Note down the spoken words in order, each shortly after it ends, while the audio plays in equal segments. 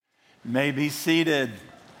May be seated.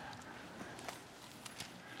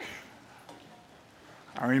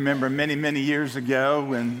 I remember many, many years ago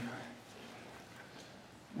when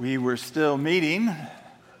we were still meeting,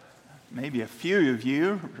 maybe a few of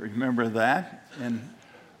you remember that, in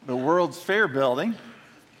the World's Fair building,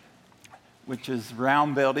 which is a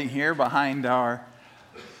round building here behind our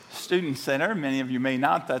student center. Many of you may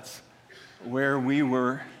not. That's where we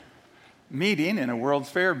were meeting, in a World's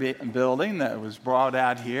Fair building that was brought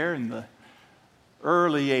out here in the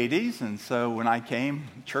early 80s. And so when I came,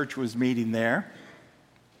 church was meeting there.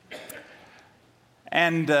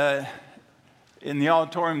 And in the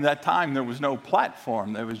auditorium at that time, there was no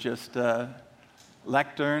platform. There was just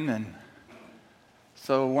lectern. And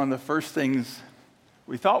so one of the first things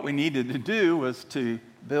we thought we needed to do was to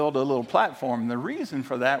build a little platform. The reason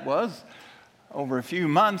for that was, over a few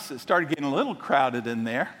months, it started getting a little crowded in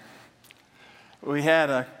there. We had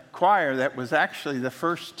a choir that was actually the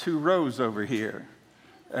first two rows over here.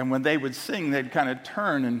 And when they would sing, they'd kind of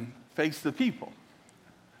turn and face the people.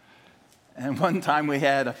 And one time we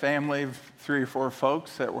had a family of 3 or 4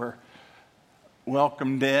 folks that were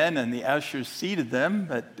welcomed in, and the ushers seated them,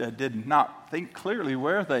 but did not think clearly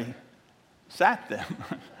where they sat them.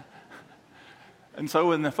 And so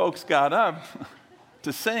when the folks got up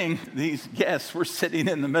to sing, these guests were sitting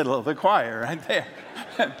in the middle of the choir right there.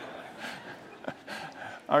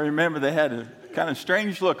 I remember they had a kind of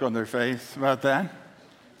strange look on their face about that.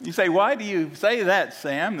 You say, why do you say that,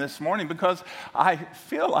 Sam, this morning? Because I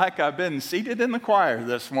feel like I've been seated in the choir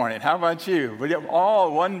this morning. How about you? We have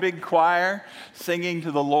all one big choir singing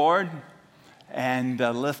to the Lord and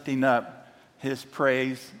lifting up His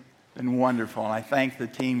praise. Been wonderful. And I thank the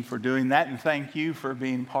team for doing that, and thank you for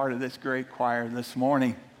being part of this great choir this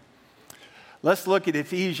morning. Let's look at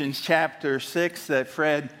Ephesians chapter 6 that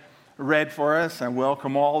Fred read for us. I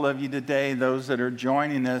welcome all of you today, those that are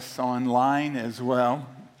joining us online as well.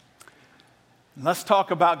 Let's talk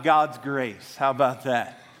about God's grace. How about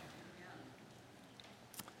that?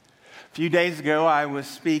 A few days ago, I was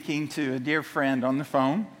speaking to a dear friend on the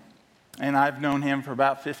phone, and I've known him for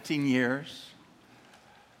about 15 years.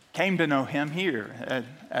 Came to know him here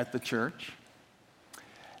at the church.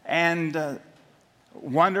 And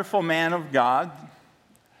wonderful man of God.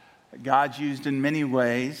 God's used in many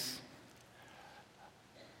ways.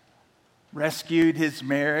 Rescued his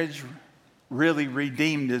marriage, really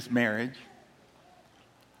redeemed his marriage.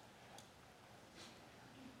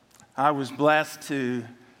 I was blessed to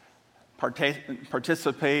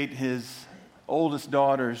participate in his oldest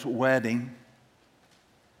daughter's wedding.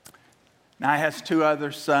 Now he has 2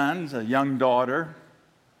 other sons, a young daughter.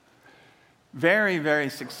 Very, very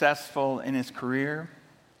successful in his career.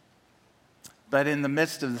 But in the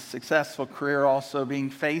midst of the successful career, also being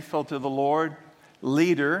faithful to the Lord,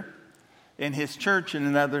 leader in his church in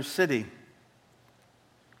another city.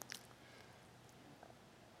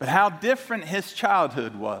 But how different his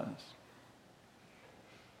childhood was.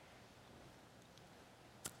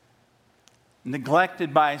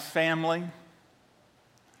 Neglected by his family.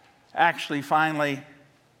 Actually finally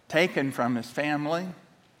taken from his family.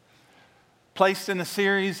 Placed in a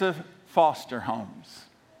series of foster homes.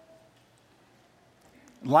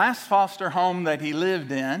 Last foster home that he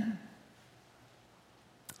lived in,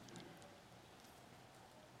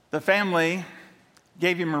 the family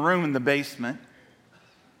gave him a room in the basement.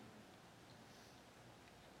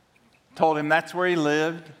 Told him that's where he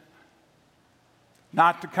lived.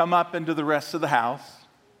 Not to come up into the rest of the house.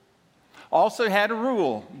 Also had a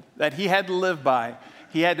rule that he had to live by.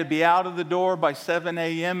 He had to be out of the door by 7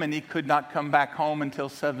 a.m. and he could not come back home until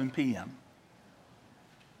 7 p.m.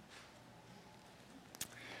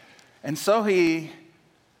 And so he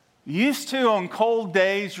used to, on cold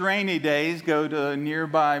days, rainy days, go to a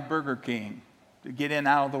nearby Burger King to get in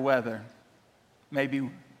out of the weather. Maybe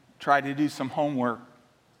try to do some homework.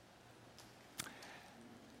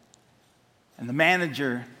 And the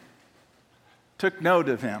manager took note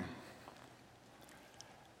of him.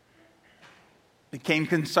 Became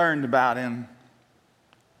concerned about him.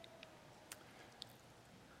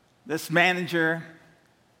 This manager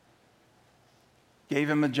gave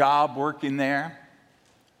him a job working there.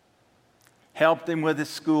 Helped him with his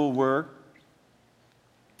schoolwork.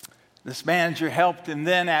 This manager helped him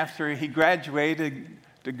then, after he graduated,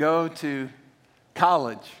 to go to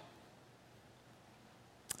college.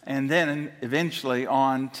 And then eventually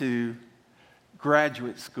on to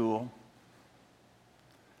graduate school.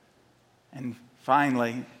 And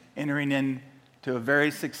finally entering into a very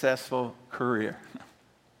successful career.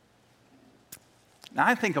 Now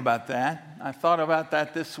I think about that. I thought about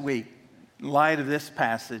that this week in light of this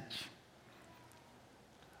passage.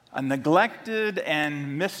 a neglected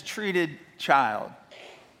and mistreated child,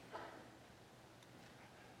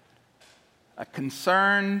 a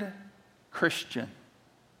concerned Christian,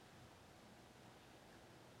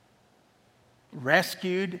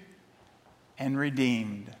 rescued and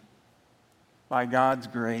redeemed by God's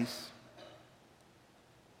grace.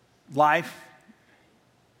 Life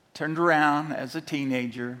turned around as a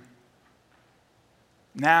teenager.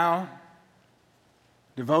 Now,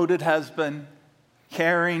 devoted husband,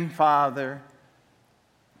 caring father,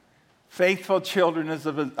 faithful children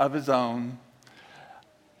of his own.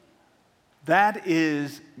 That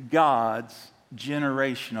is God's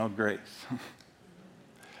generational grace.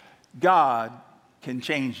 God can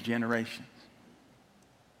change generations.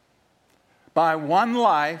 By one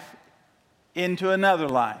life into another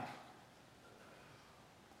life.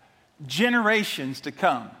 Generations to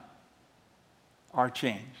come are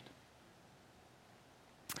changed.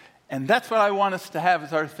 And that's what I want us to have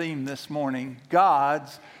as our theme this morning,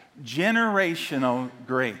 God's generational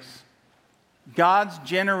grace. God's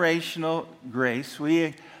generational grace.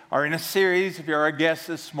 We are in a series, if you're our guest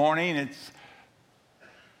this morning, it's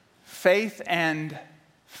Faith and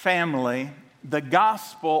Family, the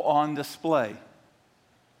Gospel on Display.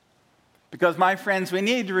 Because, my friends, we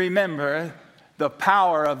need to remember the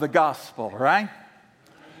power of the gospel, right?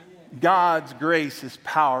 God's grace is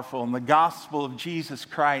powerful, and the gospel of Jesus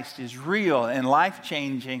Christ is real and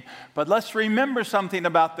life-changing. But let's remember something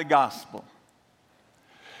about the gospel.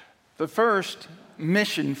 The first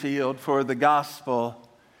mission field for the gospel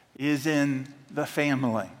is in the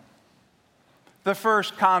family. The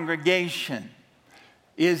first congregation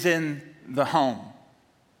is in the home.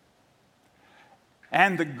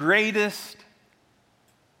 And the greatest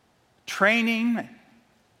training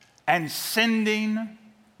and sending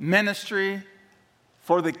ministry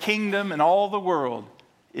for the kingdom and all the world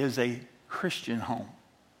is a Christian home.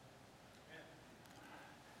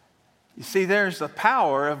 You see, there's the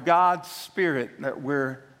power of God's Spirit that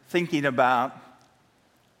we're thinking about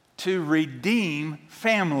to redeem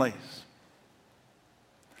families.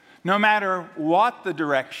 No matter what the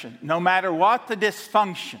direction, no matter what the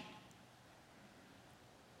dysfunction,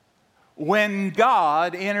 when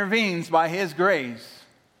God intervenes by His grace,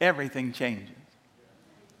 everything changes.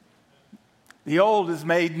 The old is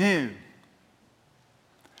made new.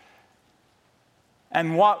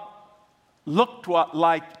 And what looked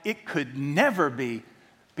like it could never be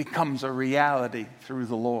becomes a reality through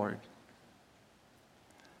the Lord.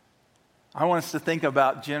 I want us to think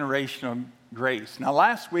about generational grace. Now,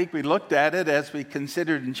 last week we looked at it as we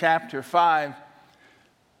considered in chapter 5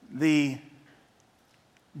 the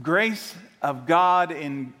grace of God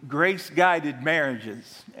in grace-guided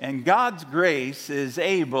marriages. And God's grace is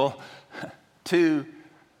able to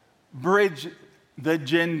bridge the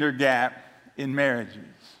gender gap in marriages.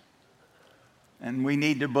 And we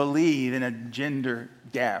need to believe in a gender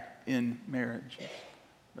gap in marriages.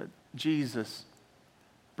 But Jesus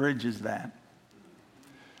bridges that.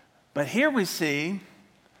 But here we see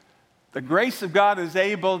the grace of God is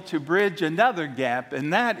able to bridge another gap,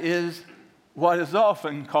 and that is what is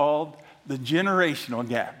often called the generational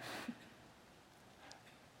gap.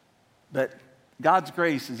 But God's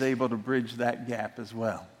grace is able to bridge that gap as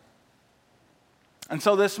well. And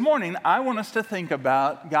so this morning, I want us to think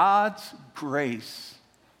about God's grace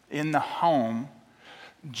in the home,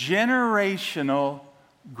 generational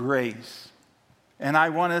grace. And I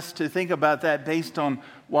want us to think about that based on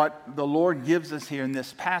what the Lord gives us here in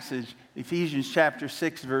this passage, Ephesians chapter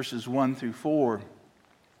 6, verses 1 through 4.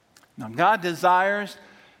 Now, God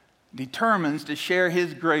determines to share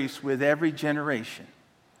His grace with every generation.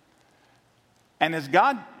 And as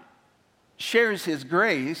God shares His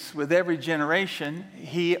grace with every generation,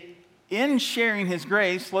 He, in sharing His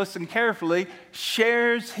grace, listen carefully,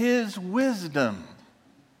 shares His wisdom.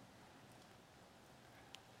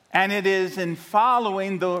 And it is in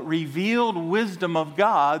following the revealed wisdom of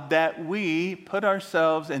God that we put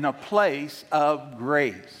ourselves in a place of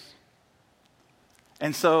grace.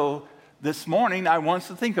 And so this morning, I want us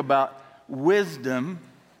to think about wisdom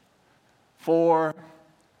for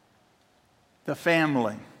the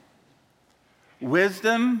family.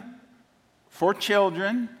 Wisdom for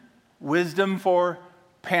children, wisdom for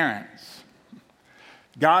parents.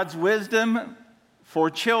 God's wisdom for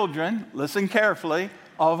children, listen carefully,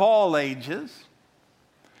 of all ages,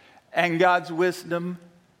 and God's wisdom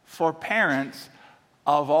for parents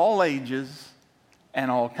of all ages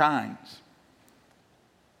and all kinds.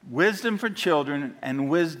 Wisdom for children and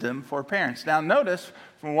wisdom for parents. Now notice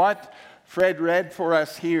from what Fred read for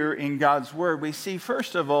us here in God's Word, we see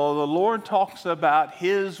first of all the Lord talks about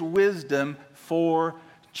His wisdom for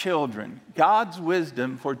children. God's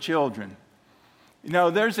wisdom for children. You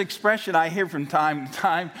know, there's an expression I hear from time to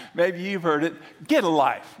time. Maybe you've heard it. Get a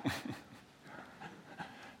life.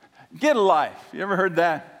 Get a life. You ever heard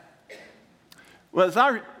that? Well, as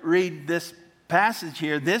I read this passage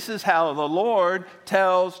here, this is how the Lord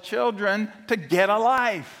tells children to get a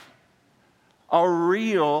life. A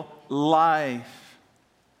real life.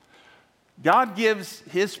 God gives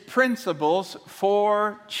his principles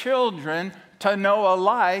for children to know a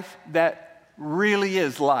life that really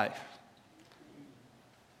is life.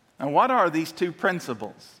 And what are these two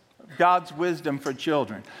principles? God's wisdom for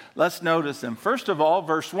children. Let's notice them. First of all,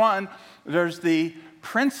 verse 1, there's the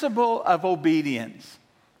principle of obedience.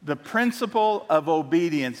 The principle of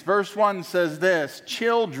obedience. Verse 1 says this,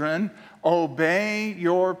 children, obey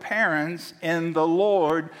your parents in the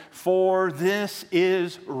Lord, for this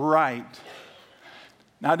is right.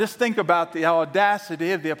 Now just think about the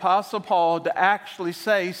audacity of the Apostle Paul to actually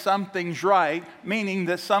say something's right, meaning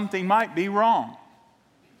that something might be wrong.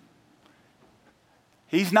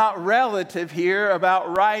 He's not relative here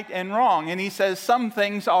about right and wrong. And he says some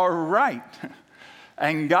things are right.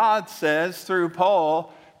 And God says through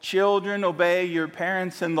Paul, children, obey your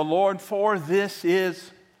parents in the Lord, for this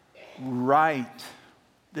is right.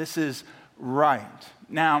 This is right.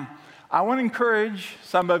 Now, I want to encourage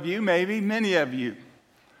some of you, maybe many of you,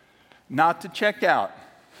 not to check out.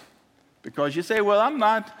 Because you say, well, I'm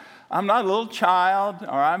not a little child,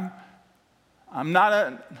 or I'm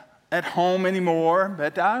not at home anymore,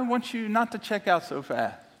 but I want you not to check out so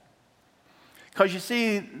fast. Because you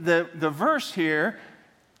see, the verse here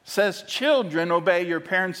says, children, obey your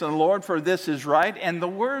parents in the Lord, for this is right. And the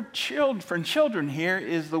word for children here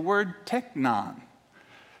is the word teknon.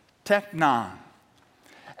 Teknon.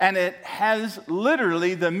 And it has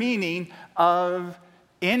literally the meaning of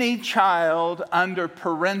any child under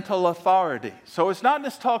parental authority. So it's not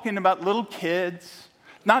just talking about little kids,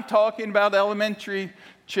 not talking about elementary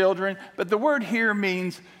children, but the word here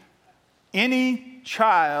means any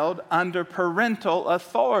child under parental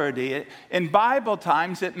authority. In Bible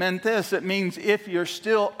times, it meant this. It means if you're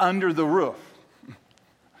still under the roof.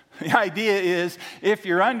 The idea is if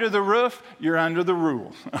you're under the roof, you're under the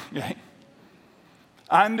rules. Okay?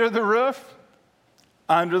 Under the roof,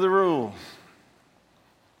 under the rules.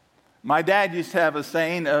 My dad used to have a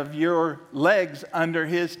saying of your legs under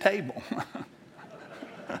his table.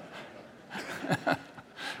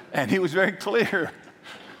 And he was very clear.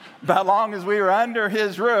 About long as we were under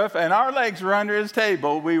his roof and our legs were under his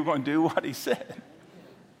table, we were going to do what he said.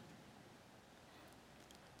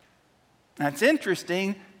 That's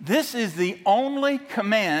interesting. This is the only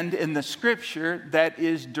command in the Scripture that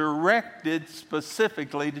is directed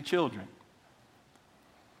specifically to children.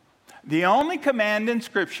 The only command in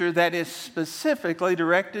Scripture that is specifically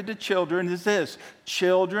directed to children is this: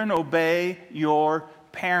 children, obey your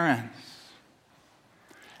parents.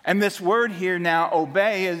 And this word here now,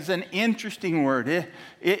 obey, is an interesting word.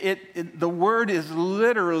 The word is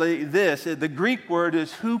literally this. The Greek word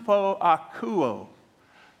is hupoakuo.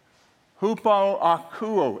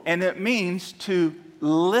 Hupoakuo. And it means to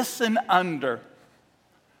listen under.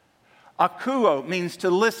 Akuo means to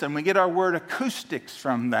listen. We get our word acoustics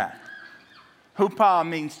from that. Hupa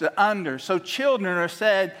means to under. So children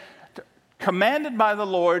are commanded by the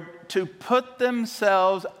Lord to put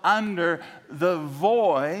themselves under the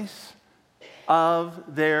voice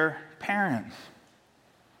of their parents.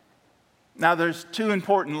 Now, there's two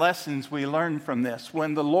important lessons we learn from this.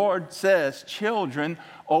 When the Lord says, children,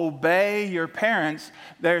 obey your parents,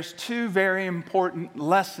 there's two very important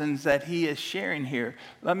lessons that he is sharing here.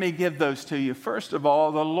 Let me give those to you. First of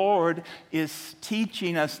all, the Lord is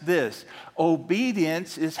teaching us this.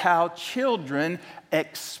 Obedience is how children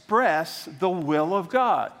express the will of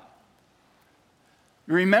God.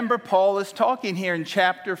 Remember, Paul is talking here in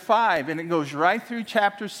chapter 5, and it goes right through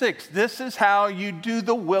chapter 6. This is how you do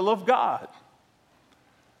the will of God.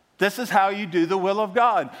 This is how you do the will of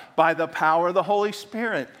God, by the power of the Holy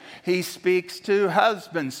Spirit. He speaks to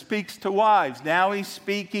husbands, speaks to wives. Now he's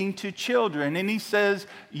speaking to children, and he says,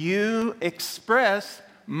 you express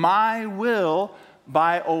my will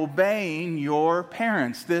by obeying your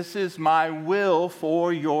parents. This is my will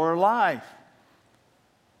for your life.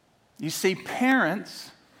 You see, parents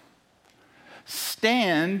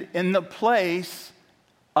stand in the place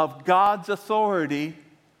of God's authority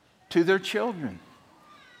to their children.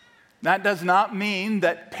 That does not mean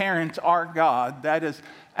that parents are God. That is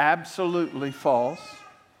absolutely false.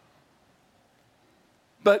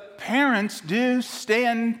 But parents do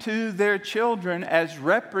stand to their children as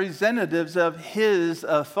representatives of His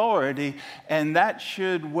authority, and that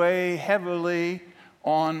should weigh heavily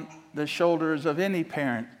on the shoulders of any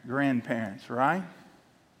parent, grandparents, right?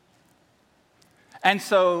 And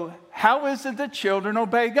so, how is it that children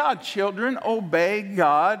obey God? Children obey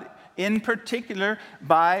God in particular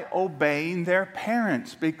by obeying their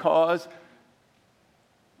parents, because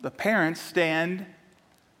the parents stand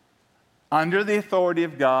under the authority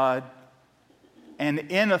of God and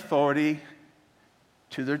in authority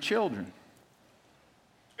to their children.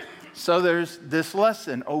 So there's this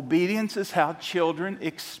lesson. Obedience is how children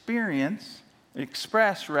express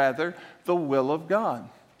the will of God.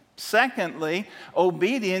 Secondly,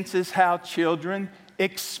 obedience is how children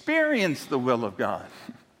experience the will of God.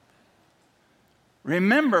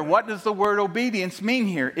 Remember, what does the word obedience mean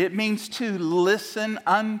here? It means to listen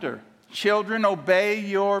under. Children, obey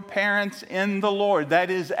your parents in the Lord.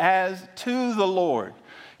 That is, as to the Lord.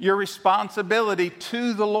 Your responsibility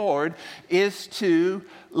to the Lord is to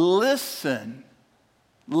listen.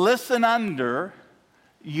 Listen under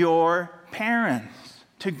your parents.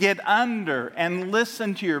 To get under and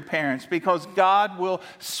listen to your parents, because God will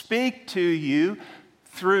speak to you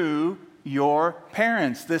through your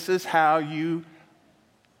parents. This is how you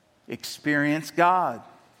experience God.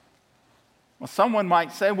 Well, someone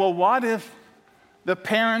might say, well, what if the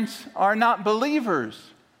parents are not believers?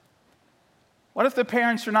 What if the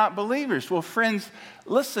parents are not believers? Well, friends,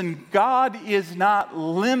 listen, God is not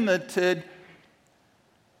limited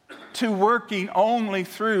to working only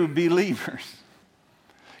through believers.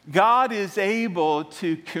 God is able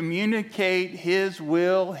to communicate His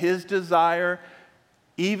will, His desire,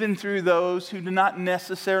 even through those who do not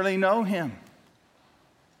necessarily know Him.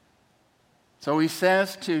 So He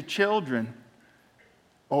says to children,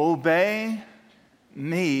 obey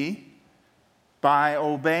me by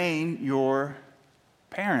obeying your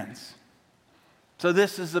parents. So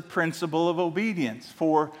this is the principle of obedience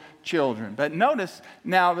for children. But notice,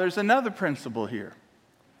 now there's another principle here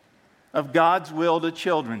of God's will to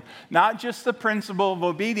children. Not just the principle of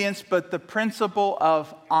obedience, but the principle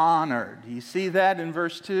of honor. Do you see that in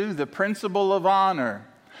verse 2? The principle of honor.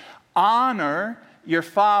 Honor your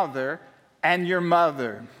father and your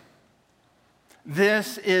mother.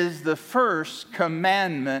 This is the first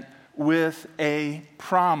commandment with a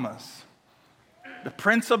promise. The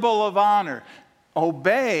principle of honor.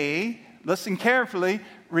 Obey, listen carefully,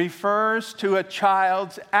 refers to a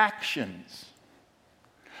child's actions.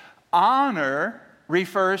 Honor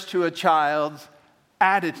refers to a child's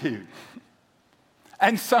attitude.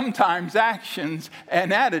 And sometimes actions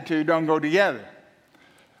and attitude don't go together.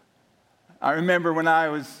 I remember when I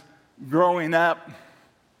was growing up,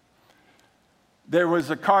 there was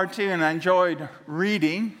a cartoon I enjoyed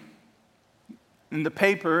reading in the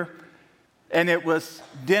paper, and it was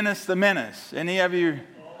Dennis the Menace. Any of you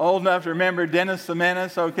old enough to remember Dennis the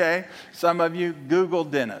Menace? Okay. Some of you Google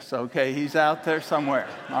Dennis. Okay. He's out there somewhere.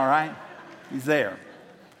 All right. He's there.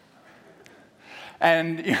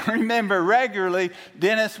 And you remember regularly,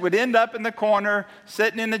 Dennis would end up in the corner,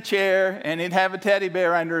 sitting in a chair, and he'd have a teddy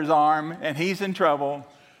bear under his arm, and he's in trouble.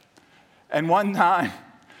 And one time,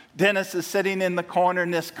 Dennis is sitting in the corner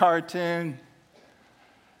in this cartoon,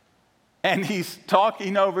 and he's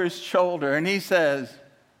talking over his shoulder, and he says,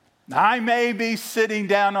 I may be sitting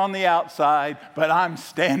down on the outside, but I'm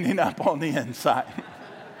standing up on the inside.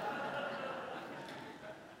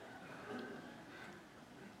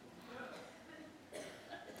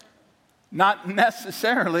 Not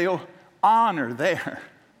necessarily honor there.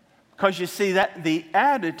 Because you see that the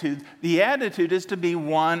attitude is to be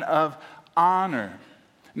one of honor.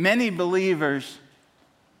 Many believers,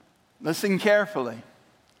 listen carefully,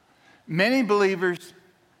 many believers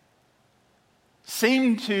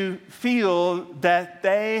seem to feel that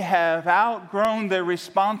they have outgrown their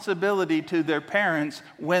responsibility to their parents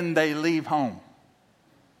when they leave home.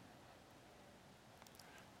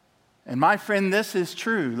 And my friend, this is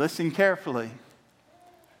true. Listen carefully.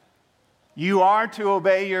 You are to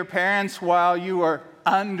obey your parents while you are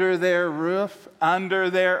under their roof, under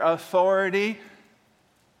their authority.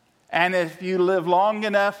 And if you live long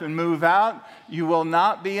enough and move out, you will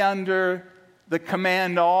not be under the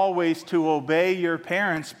command always to obey your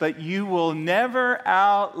parents, but you will never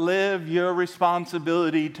outlive your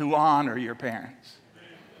responsibility to honor your parents.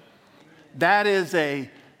 That is a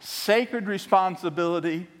sacred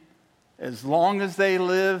responsibility as long as they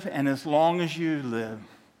live and as long as you live.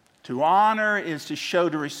 To honor is to show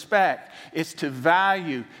to respect. It's to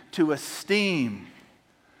value, to esteem.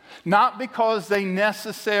 Not because they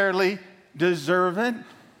necessarily deserve it,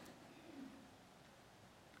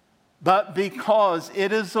 but because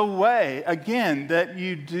it is a way, again, that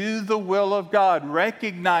you do the will of God,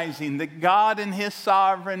 recognizing that God in His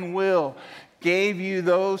sovereign will gave you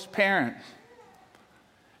those parents.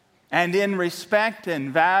 and in respect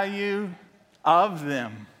and value of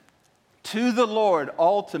them to the Lord,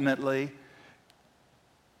 ultimately,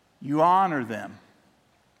 you honor them.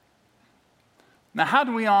 Now, how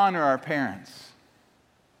do we honor our parents?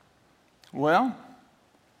 Well,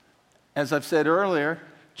 as I've said earlier,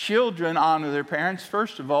 children honor their parents,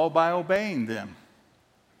 first of all, by obeying them.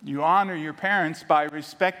 You honor your parents by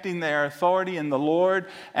respecting their authority in the Lord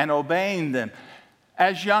and obeying them.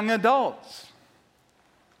 As young adults,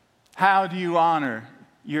 how do you honor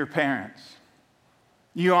your parents?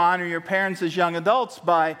 You honor your parents as young adults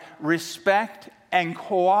by respect and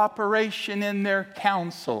cooperation in their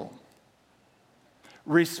counsel.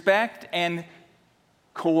 Respect and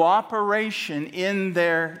cooperation in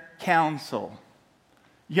their counsel.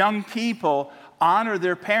 Young people honor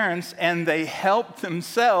their parents and they help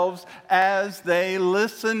themselves as they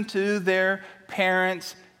listen to their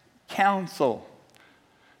parents' counsel.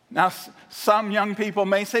 Now, some young people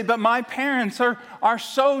may say, but my parents are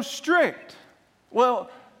so strict. Well,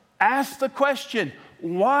 ask the question,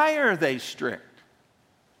 why are they strict?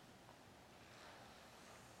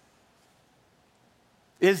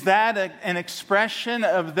 Is that an expression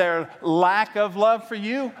of their lack of love for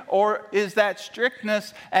you? Or is that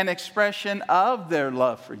strictness an expression of their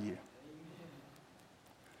love for you?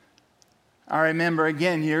 I remember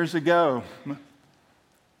again years ago,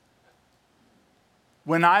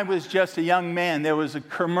 when I was just a young man, there was a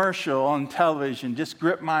commercial on television, just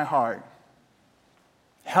gripped my heart.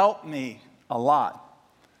 Helped me a lot.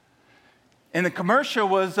 And the commercial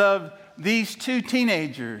was of these two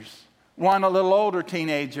teenagers. One a little older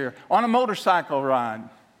teenager on a motorcycle ride.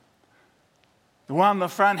 The one on the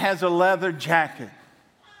front has a leather jacket.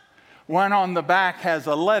 One on the back has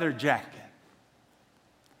a leather jacket.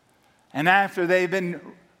 And after they've been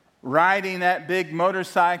riding that big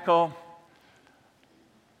motorcycle,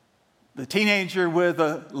 the teenager with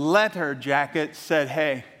a leather jacket said,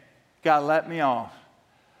 "Hey, gotta let me off.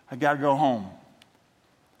 I gotta go home."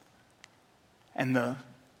 And the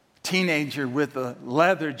teenager with the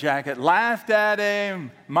leather jacket laughed at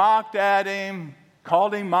him, mocked at him,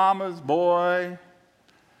 called him mama's boy.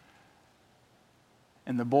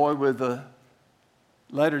 And the boy with the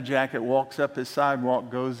leather jacket walks up his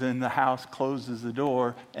sidewalk, goes in the house, closes the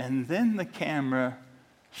door, and then the camera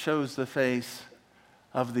shows the face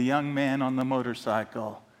of the young man on the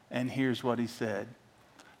motorcycle. And here's what he said: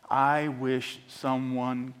 "I wish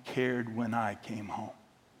someone cared when I came home."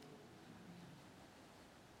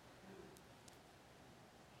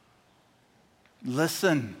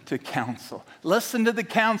 Listen to counsel. Listen to the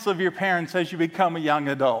counsel of your parents as you become a young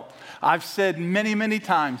adult. I've said many, many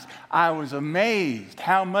times, I was amazed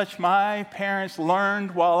how much my parents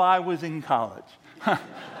learned while I was in college.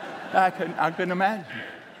 I couldn't imagine.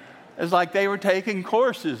 It's like they were taking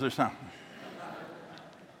courses or something.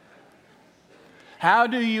 How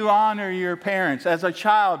do you honor your parents? As a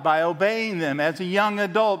child, by obeying them. As a young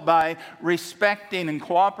adult, by respecting and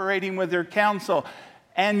cooperating with their counsel.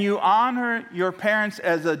 And you honor your parents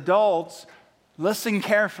as adults, listen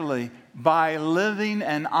carefully, by living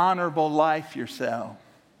an honorable life yourself.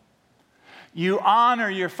 You honor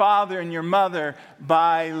your father and your mother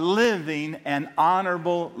by living an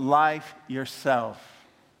honorable life yourself.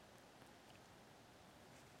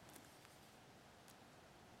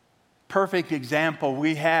 Perfect example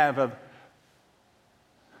we have of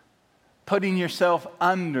putting yourself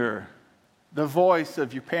under the voice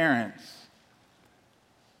of your parents.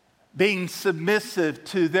 Being submissive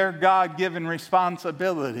to their God-given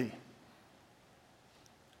responsibility.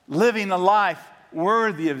 Living a life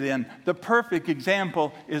worthy of them. The perfect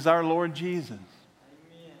example is our Lord Jesus.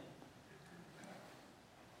 Amen.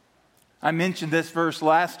 I mentioned this verse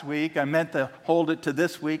last week. I meant to hold it to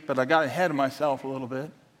this week, but I got ahead of myself a little bit.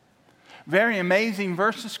 Very amazing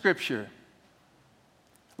verse of Scripture.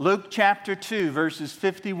 Luke chapter 2, verses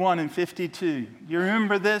 51 and 52. You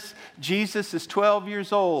remember this? Jesus is 12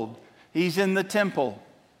 years old. He's in the temple.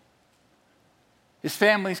 His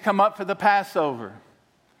family's come up for the Passover.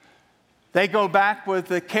 They go back with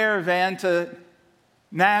the caravan to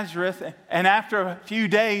Nazareth, and after a few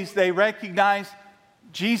days, they recognize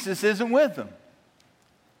Jesus isn't with them.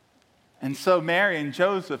 And so Mary and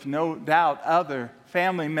Joseph, no doubt other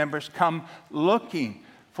family members, come looking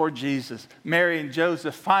for Jesus. Mary and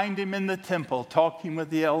Joseph find him in the temple talking with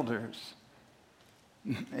the elders.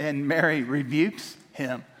 And Mary rebukes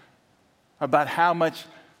him about how much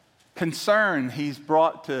concern he's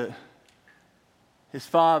brought to his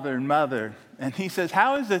father and mother. And he says,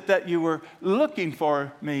 "How is it that you were looking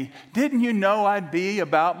for me? Didn't you know I'd be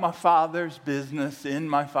about my father's business in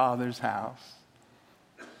my father's house?"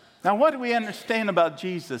 Now, what do we understand about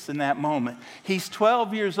Jesus in that moment? He's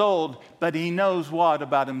 12 years old, but he knows what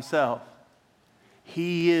about himself?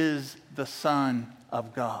 He is the Son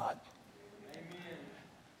of God. Amen.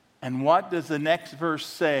 And what does the next verse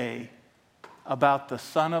say about the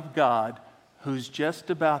Son of God who's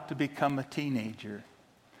just about to become a teenager?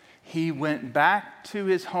 He went back to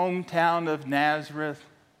his hometown of Nazareth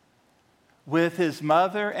with his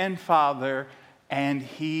mother and father, and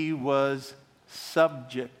he was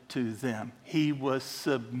subject to them. He was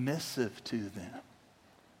submissive to them.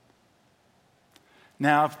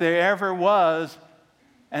 Now, if there ever was,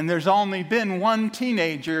 and there's only been one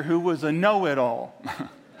teenager who was a know-it-all,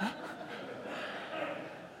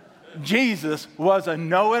 Jesus was a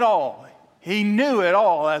know-it-all. He knew it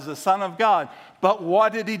all as the Son of God. But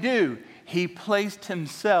what did he do? He placed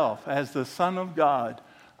himself as the Son of God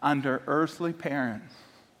under earthly parents.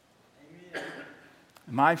 Amen.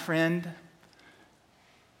 My friend,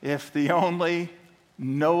 if the only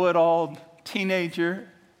know-it-all teenager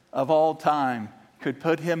of all time could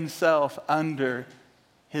put himself under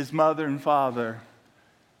his mother and father,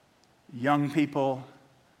 young people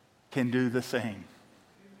can do the same.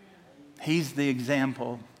 He's the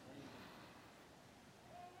example.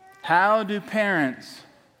 How do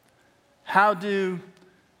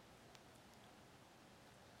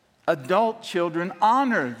adult children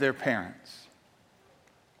honor their parents?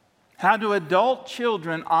 How do adult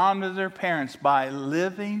children honor their parents? By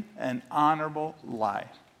living an honorable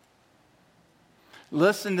life.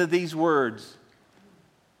 Listen to these words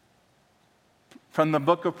from the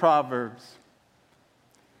book of Proverbs.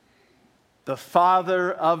 The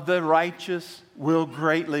father of the righteous will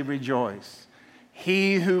greatly rejoice.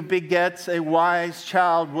 He who begets a wise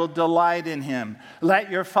child will delight in him.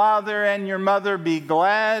 Let your father and your mother be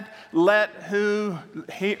glad. Let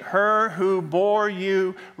her who bore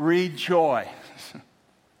you rejoice.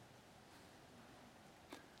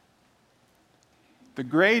 The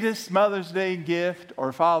greatest Mother's Day gift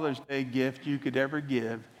or Father's Day gift you could ever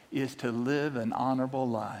give is to live an honorable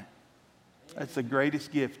life. That's the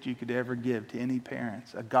greatest gift you could ever give to any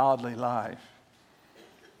parents, a godly life.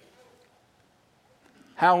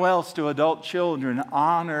 How else do adult children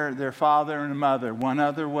honor their father and mother? One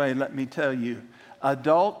other way, let me tell you.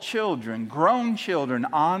 Adult children, grown children,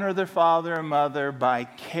 honor their father and mother by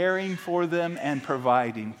caring for them and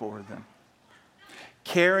providing for them.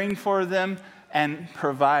 Caring for them and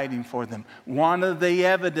providing for them. One of the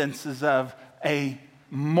evidences of a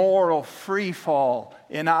moral free fall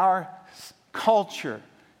in our culture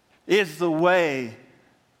is the way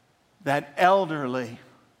that elderly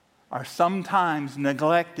are sometimes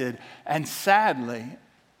neglected and sadly,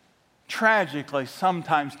 tragically,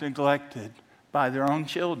 sometimes neglected by their own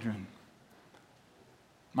children.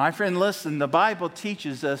 My friend, listen, the Bible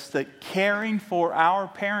teaches us that caring for our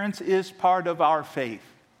parents is part of our faith.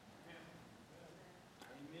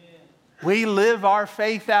 We live our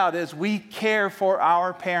faith out as we care for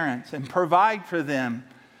our parents and provide for them.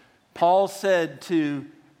 Paul said to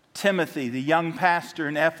Timothy, the young pastor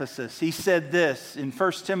in Ephesus, he said this in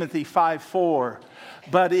 1 Timothy 5:4,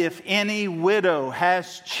 but if any widow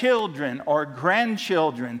has children or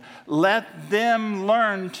grandchildren, let them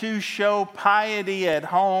learn to show piety at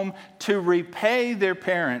home to repay their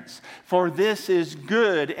parents, for this is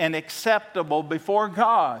good and acceptable before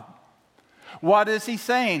God. What is he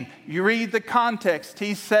saying? You read the context.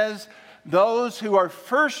 He says those who are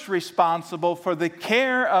first responsible for the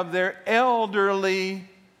care of their elderly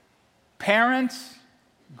parents,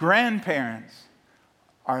 grandparents,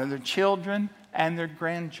 are their children and their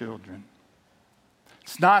grandchildren.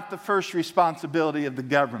 It's not the first responsibility of the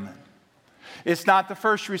government. It's not the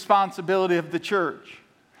first responsibility of the church.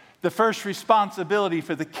 The first responsibility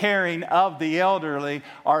for the caring of the elderly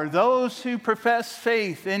are those who profess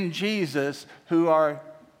faith in Jesus who are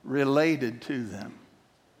related to them.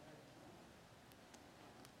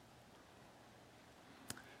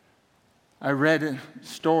 I read a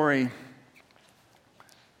story.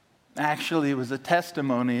 Actually, it was a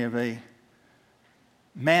testimony of a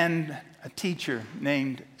man, a teacher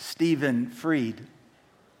named Stephen Freed.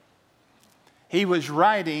 He was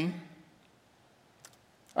writing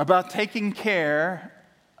about taking care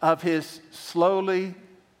of his slowly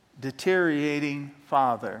deteriorating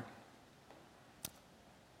father.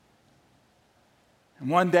 And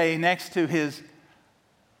one day, next to his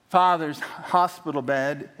father's hospital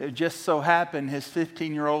bed, it just so happened his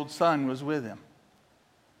 15-year-old son was with him.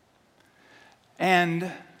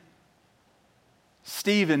 And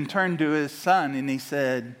Stephen turned to his son and he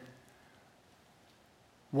said,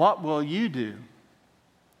 "What will you do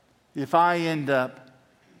if I end up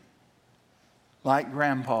like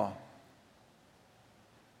Grandpa?"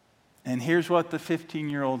 And here's what the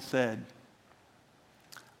 15-year-old said.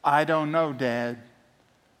 I don't know, Dad,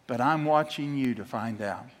 but I'm watching you to find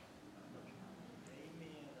out.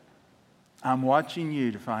 I'm watching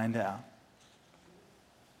you to find out.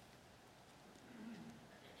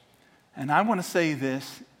 And I want to say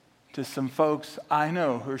this to some folks I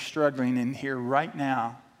know who are struggling in here right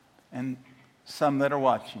now, and some that are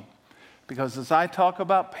watching. Because as I talk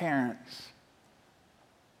about parents,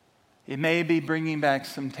 it may be bringing back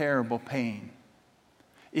some terrible pain.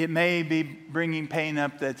 It may be bringing pain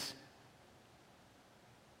up that's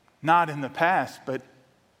not in the past, but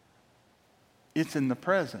it's in the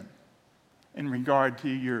present in regard to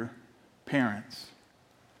your parents.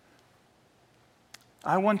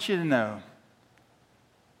 I want you to know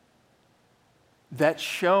that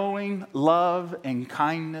showing love and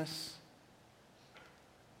kindness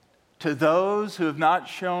to those who have not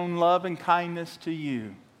shown love and kindness to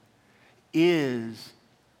you is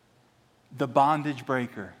the bondage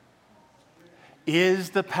breaker, is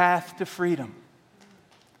the path to freedom.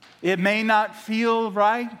 It may not feel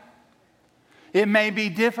right. It may be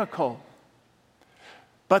difficult.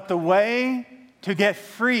 But the way to get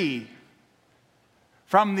free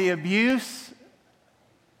from the abuse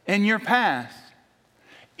in your past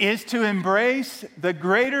is to embrace the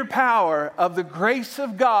greater power of the grace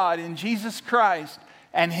of God in Jesus Christ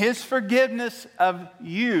and His forgiveness of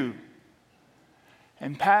you,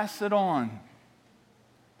 and pass it on.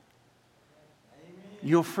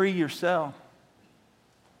 You'll free yourself.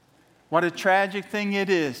 What a tragic thing it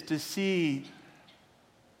is to see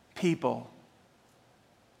people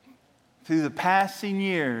through the passing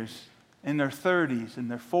years in their 30s and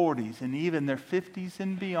their 40s and even their 50s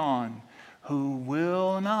and beyond who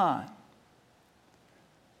will not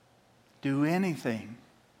do anything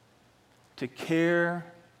to care,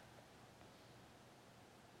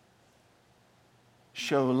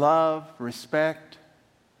 show love, respect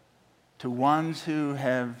to ones who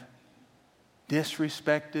have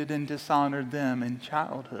disrespected and dishonored them in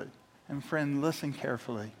childhood. And friend, listen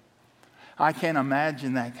carefully. I can't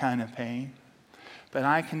imagine that kind of pain, but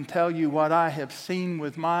I can tell you what I have seen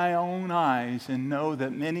with my own eyes and know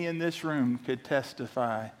that many in this room could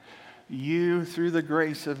testify. You, through the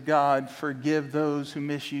grace of God, forgive those who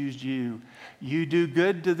misused you. You do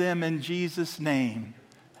good to them in Jesus' name,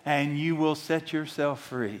 and you will set yourself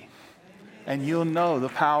free. And you'll know the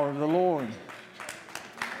power of the Lord.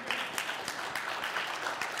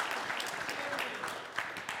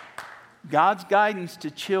 God's guidance to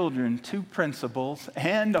children, two principles,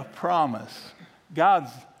 and a promise.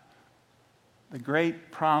 God's the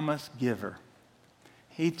great promise giver.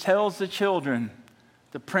 He tells the children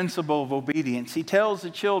the principle of obedience. He tells the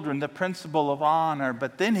children the principle of honor,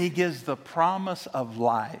 but then He gives the promise of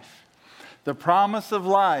life. The promise of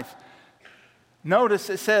life. Notice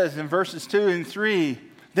it says in verses 2 and 3,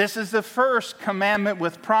 this is the first commandment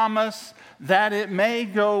with promise, that it may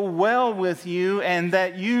go well with you and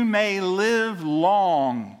that you may live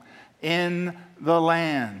long in the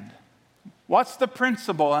land. What's the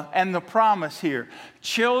principle and the promise here?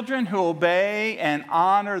 Children who obey and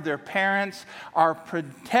honor their parents are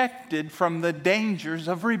protected from the dangers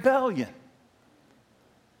of rebellion.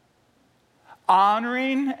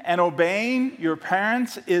 Honoring and obeying your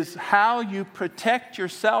parents is how you protect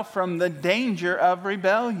yourself from the danger of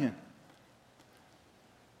rebellion.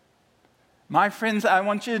 My friends, I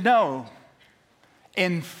want you to know,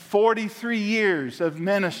 in 43 years of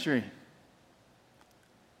ministry,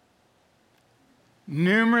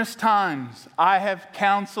 numerous times I have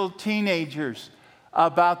counseled teenagers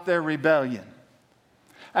about their rebellion.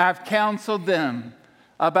 I've counseled them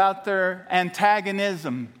about their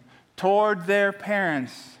antagonism toward their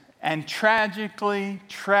parents, and tragically,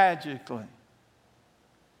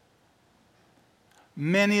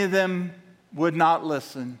 many of them would not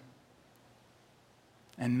listen,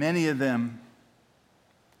 and many of them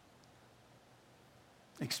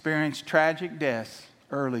experienced tragic deaths,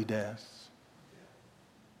 early deaths.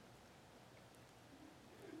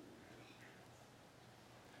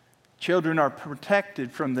 Children are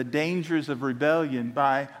protected from the dangers of rebellion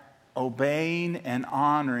by obeying and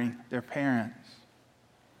honoring their parents.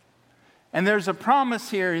 And there's a promise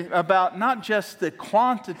here about not just the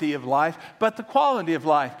quantity of life, but the quality of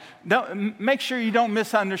life. Make sure you don't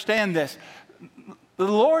misunderstand this. The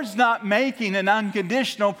Lord's not making an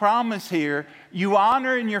unconditional promise here. You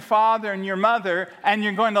honor your father and your mother, and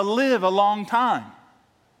you're going to live a long time.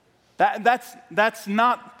 That's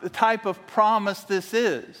not the type of promise this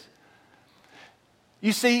is.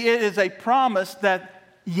 You see, it is a promise that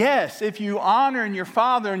yes, if you honor your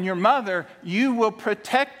father and your mother, you will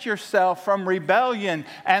protect yourself from rebellion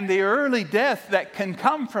and the early death that can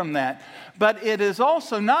come from that. But it is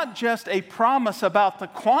also not just a promise about the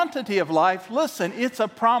quantity of life. Listen, it's a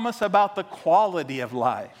promise about the quality of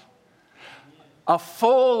life. A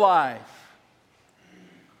full life.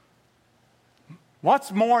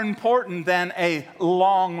 What's more important than a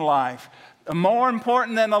long life? More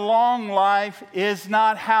important than a long life is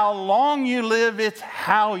not how long you live, it's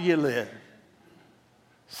how you live.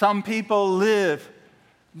 Some people live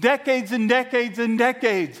decades and decades and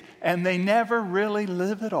decades, and they never really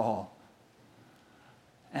live at all.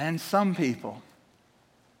 And some people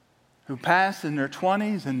who pass in their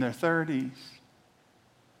 20s and their 30s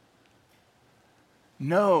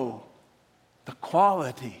know the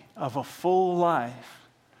quality of a full life,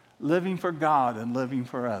 living for God and living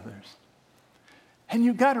for others. And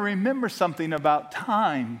you've got to remember something about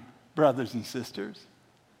time, brothers and sisters.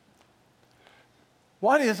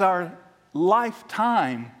 What is our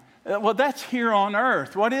lifetime? Well, that's here on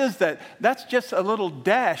earth. What is that? That's just a little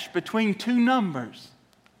dash between two numbers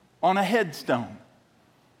on a headstone.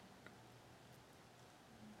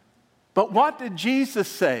 But what did Jesus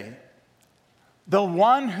say? The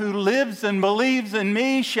one who lives and believes in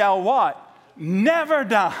me shall what? Never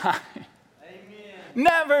die. Amen.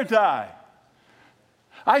 Never die.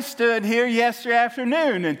 I stood here yesterday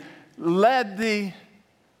afternoon and led the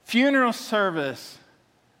funeral service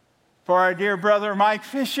for our dear brother Mike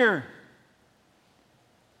Fisher,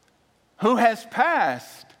 who has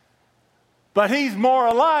passed, but he's more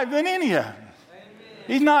alive than any of us. Amen.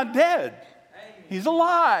 He's not dead. Amen. He's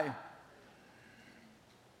alive.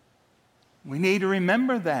 We need to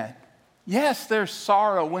remember that. Yes, there's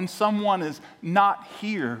sorrow when someone is not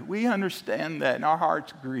here. We understand that, and our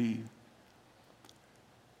hearts grieve.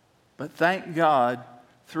 But thank God,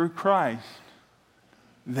 through Christ,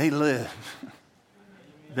 they live.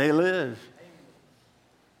 They live.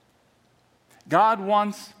 God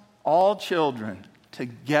wants all children to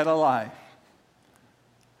get a life.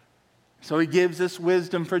 So He gives us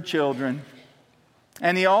wisdom for children.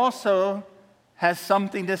 And He also has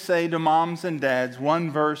something to say to moms and dads. One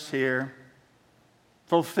verse here.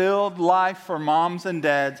 Fulfilled life for moms and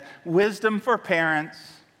dads. Wisdom for parents.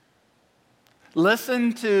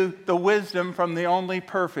 Listen to the wisdom from the only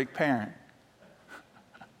perfect parent.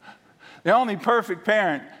 The only perfect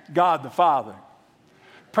parent, God the Father.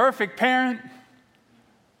 Perfect parent,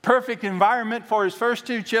 perfect environment for His first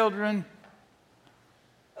two children.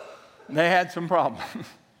 They had some problems.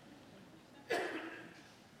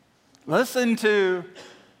 Listen to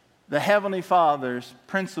the Heavenly Father's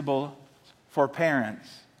principle for parents.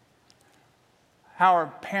 How are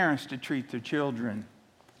parents to treat their children?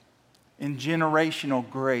 In generational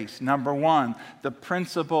grace. Number one, the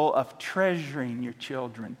principle of treasuring your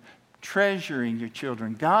children. Treasuring your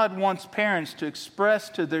children. God wants parents to express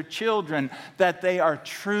to their children that they are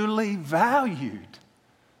truly valued.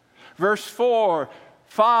 Verse 4,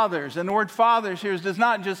 fathers. And the word fathers here does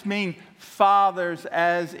not just mean fathers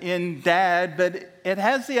as in dad, but it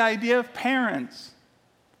has the idea of parents.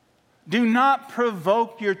 Do not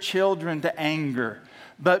provoke your children to anger,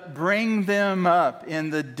 but bring them up in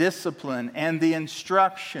the discipline and the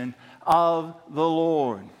instruction of the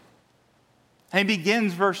Lord. And he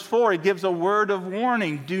begins verse 4, he gives a word of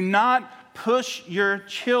warning. Do not push your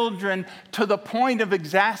children to the point of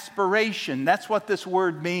exasperation. That's what this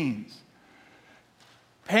word means.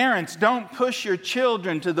 Parents, don't push your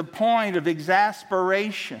children to the point of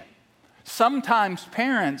exasperation. Sometimes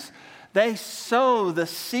parents, they sow the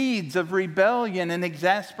seeds of rebellion and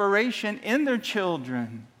exasperation in their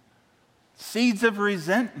children. Seeds of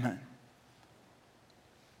resentment.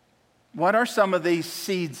 What are some of these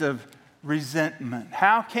seeds of resentment?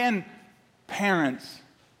 How can parents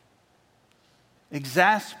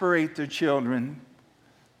exasperate their children?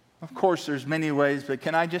 Of course, there's many ways, but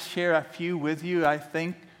can I just share a few with you? I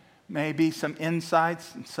think maybe some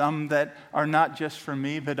insights, and some that are not just for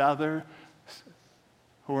me, but others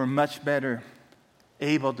who are much better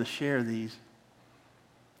able to share these.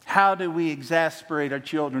 How do we exasperate our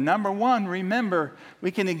children? Number one, remember,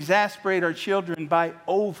 we can exasperate our children by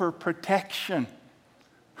overprotection.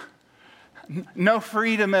 No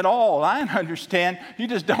freedom at all. I understand. You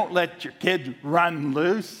just don't let your kids run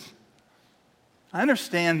loose. I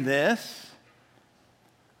understand this.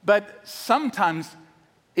 But sometimes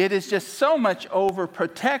it is just so much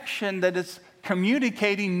overprotection that it's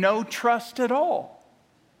communicating no trust at all.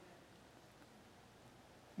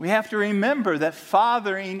 We have to remember that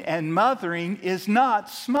fathering and mothering is not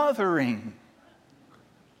smothering.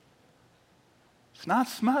 It's not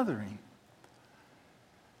smothering.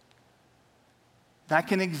 That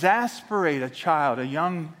can exasperate a child, a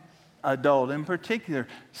young adult in particular.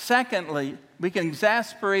 Secondly, we can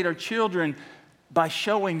exasperate our children by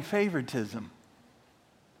showing favoritism.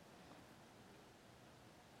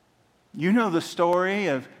 You know the story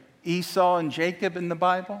of Esau and Jacob in the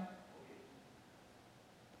Bible?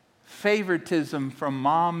 Favoritism from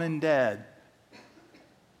mom and dad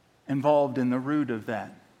involved in the root of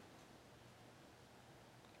that.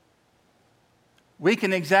 We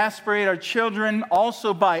can exasperate our children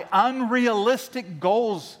also by unrealistic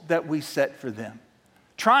goals that we set for them.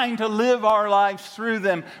 Trying to live our lives through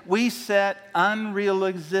them, we set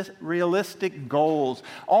unrealistic goals,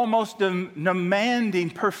 almost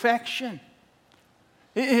demanding perfection.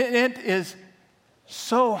 It is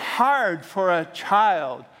so hard for a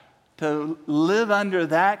child to live under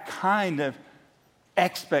that kind of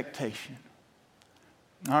expectation.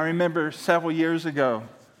 I remember several years ago,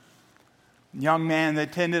 a young man that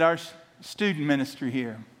attended our student ministry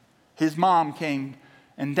here. His mom came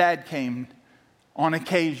and dad came on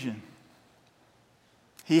occasion.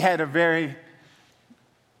 He had a very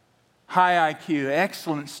high IQ,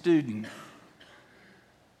 excellent student.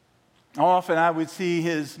 Often I would see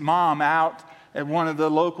his mom out at one of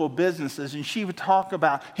the local businesses, and she would talk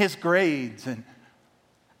about his grades, and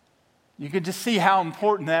you could just see how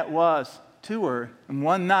important that was to her. And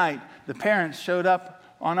one night, the parents showed up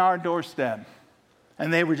on our doorstep,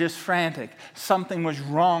 and they were just frantic. Something was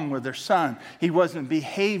wrong with their son. He wasn't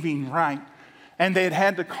behaving right, and they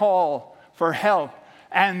had to call for help,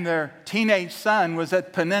 and their teenage son was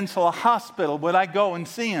at Peninsula Hospital. Would I go and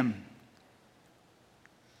see him?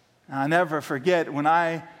 I'll never forget when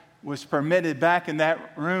I was permitted back in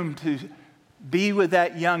that room to be with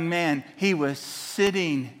that young man. He was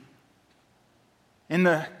sitting in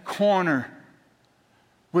the corner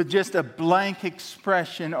with just a blank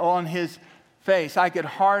expression on his face. I could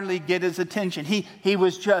hardly get his attention. He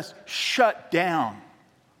was just shut down.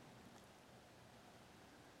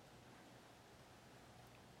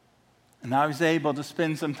 And I was able to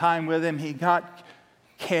spend some time with him. He got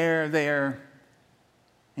care there,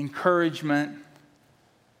 encouragement,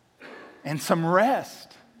 and some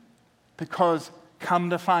rest. Because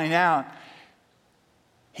come to find out,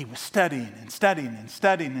 he was studying and studying and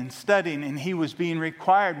studying and studying, and he was being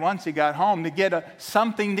required once he got home to get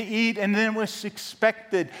something to eat, and then it was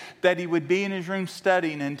expected that he would be in his room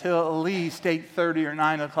studying until at least 8:30 or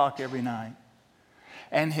 9 o'clock every night.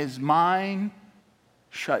 And his mind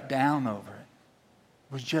shut down over it.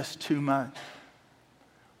 It was just too much.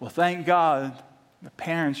 Well, thank God the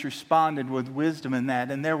parents responded with wisdom in that,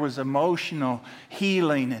 and there was emotional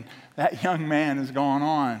healing, and that young man has gone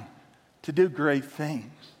on to do great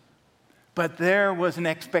things. But there was an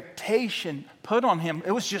expectation put on him.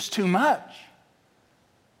 It was just too much.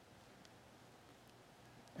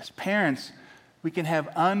 As parents, we can have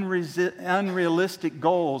unrealistic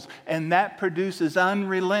goals, and that produces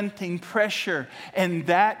unrelenting pressure, and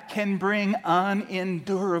that can bring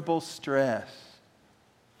unendurable stress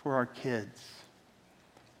for our kids.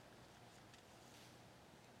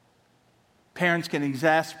 Parents can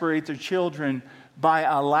exasperate their children by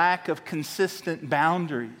a lack of consistent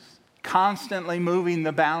boundaries, constantly moving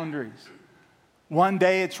the boundaries. One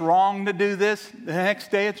day it's wrong to do this, the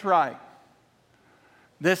next day it's right.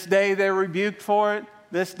 This day they're rebuked for it,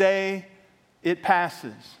 this day it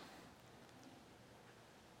passes.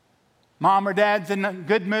 Mom or dad's in a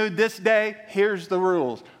good mood this day, here's the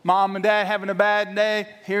rules. Mom and dad having a bad day,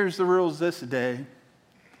 here's the rules this day.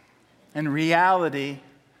 In reality,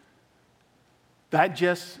 that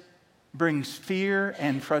just brings fear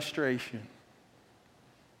and frustration.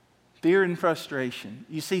 Fear and frustration.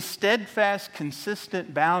 You see, steadfast,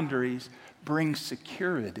 consistent boundaries bring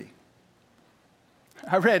security.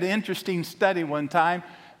 I read an interesting study one time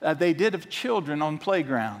they did of children on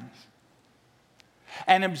playgrounds,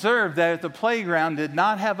 and observed that if the playground did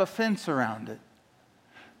not have a fence around it,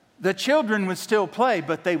 the children would still play,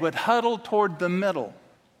 but they would huddle toward the middle,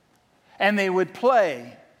 and they would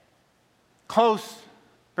play close,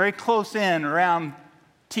 very close in around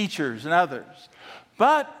teachers and others.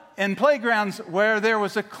 But in playgrounds where there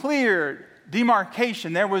was a clear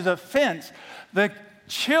demarcation, there was a fence, the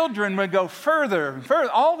children would go further and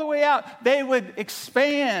further, all the way out. They would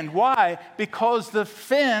expand. Why? Because the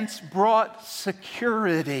fence brought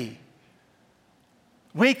security.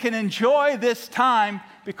 We can enjoy this time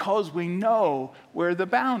because we know where the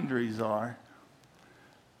boundaries are.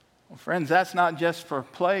 Well, friends, that's not just for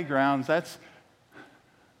playgrounds, that's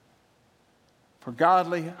for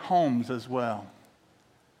godly homes as well.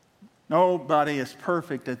 Nobody is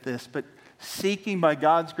perfect at this, but seeking by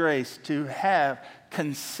God's grace to have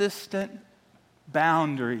consistent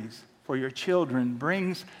boundaries for your children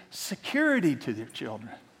brings security to your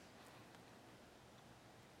children.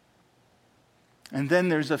 And then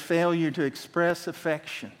there's a failure to express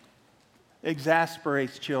affection.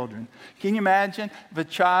 Exasperates children. Can you imagine if a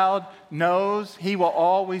child knows he will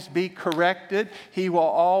always be corrected, he will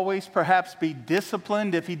always perhaps be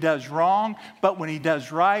disciplined if he does wrong, but when he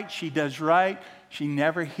does right, she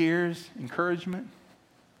never hears encouragement?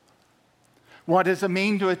 What does it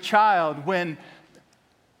mean to a child when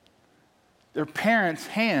their parents'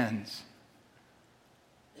 hands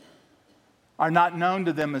are not known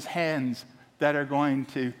to them as hands that are going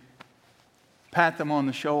to pat them on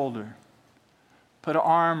the shoulder, put an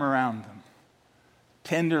arm around them,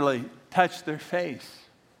 tenderly touch their face?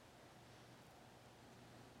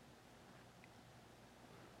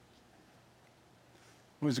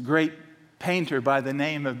 There was a great painter by the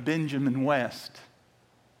name of Benjamin West.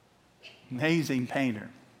 Amazing painter.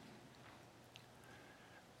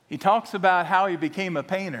 He talks about how he became a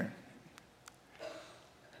painter.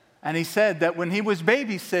 And he said that when he was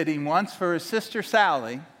babysitting once for his sister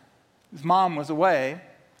Sally, his mom was away,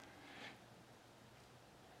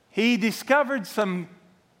 he discovered some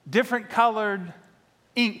different colored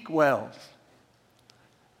ink wells.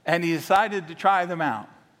 And he decided to try them out.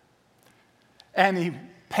 And he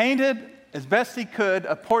painted as best he could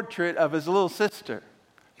a portrait of his little sister.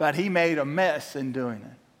 But he made a mess in doing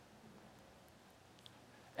it.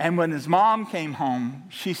 And when his mom came home,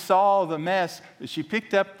 she saw the mess. She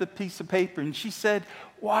picked up the piece of paper and she said,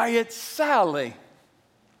 "Why, it's Sally."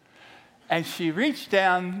 And she reached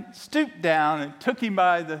down, stooped down, and took him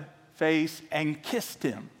by the face and kissed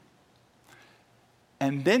him.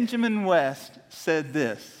 And Benjamin West said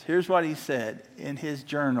this. Here's what he said in his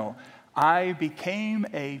journal. "I became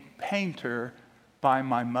a painter by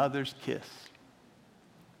my mother's kiss."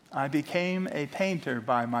 I became a painter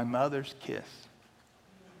by my mother's kiss.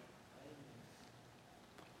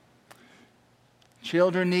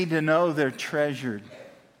 Children need to know they're treasured.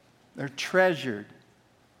 They're treasured.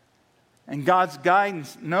 And God's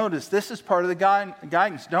guidance, notice, this is part of the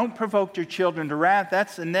guidance. Don't provoke your children to wrath.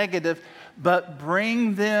 That's the negative. But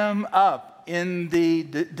bring them up in the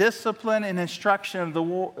discipline and instruction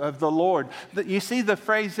of the Lord. You see the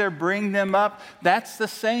phrase there, bring them up? That's the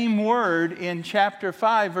same word in chapter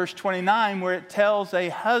 5, verse 29, where it tells a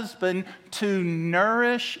husband to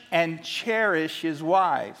nourish and cherish his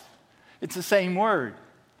wife. It's the same word.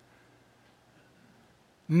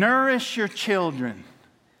 Nourish your children.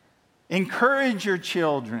 Encourage your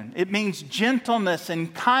children. It means gentleness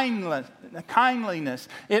and kindliness.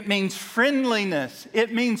 It means friendliness.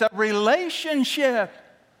 It means a relationship.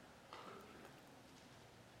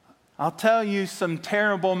 I'll tell you some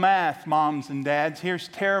terrible math, moms and dads. Here's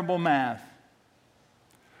terrible math.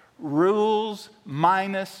 Rules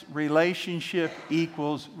minus relationship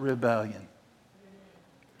equals rebellion.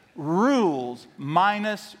 Rules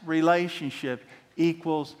minus relationship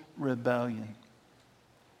equals rebellion.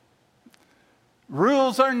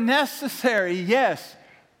 Rules are necessary, yes,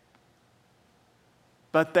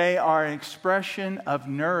 but they are an expression of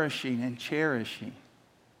nourishing and cherishing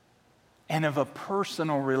and of a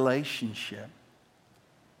personal relationship.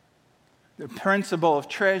 The principle of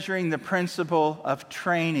treasuring, the principle of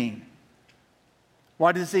training.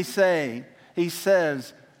 What does he say? He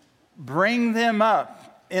says, bring them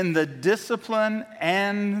up in the discipline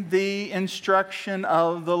and the instruction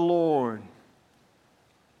of the Lord.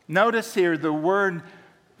 Notice here the word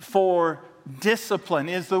for discipline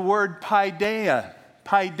is the word paideia.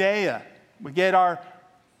 Paideia. We get our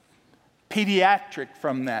pediatric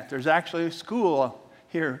from that. There's actually a school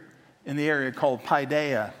here in the area called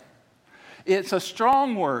paideia. It's a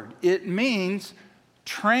strong word. It means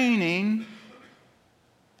training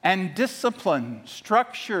and discipline,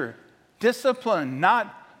 structure, discipline,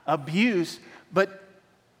 not abuse, but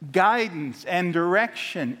guidance and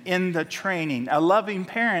direction in the training. A loving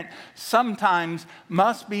parent sometimes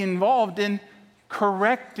must be involved in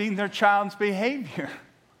correcting their child's behavior.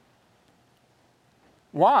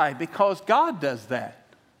 Why? Because God does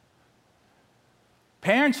that.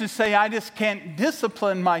 Parents who say, I just can't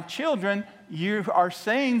discipline my children, you are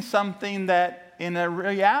saying something that in a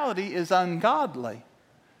reality is ungodly.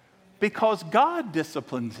 Because God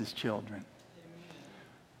disciplines his children.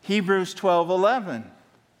 Hebrews 12:11.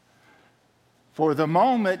 For the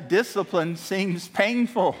moment, discipline seems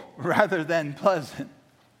painful rather than pleasant.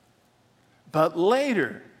 But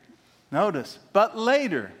later, notice, but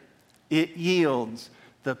later, it yields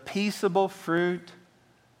the peaceable fruit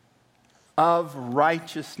of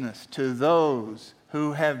righteousness to those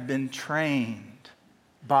who have been trained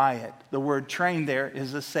by it. The word trained there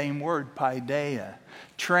is the same word, paideia.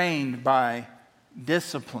 Trained by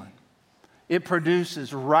discipline. It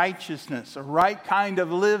produces righteousness, a right kind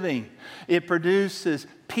of living. It produces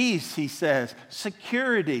peace, he says,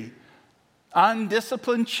 security.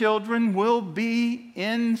 Undisciplined children will be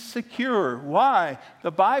insecure. Why?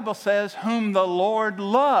 The Bible says, whom the Lord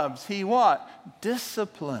loves, he what?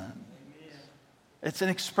 Disciplines. It's an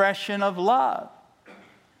expression of love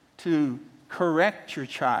to correct your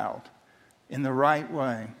child in the right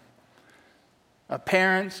way. A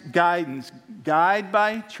parent's guidance, guide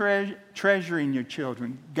by treasuring your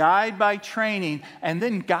children, guide by training, and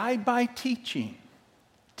then guide by teaching.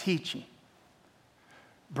 Teaching.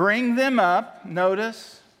 Bring them up,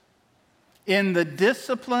 notice, in the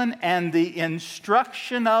discipline and the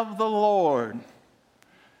instruction of the Lord.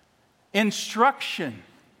 Instruction.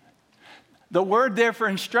 The word there for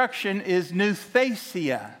instruction is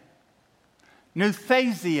nouthesia.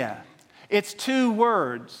 Nouthesia. It's two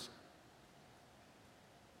words.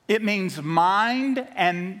 It means mind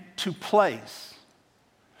and to place.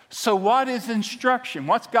 So what is instruction?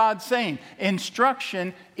 What's God saying?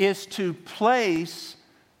 Instruction is to place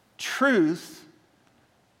truth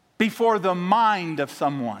before the mind of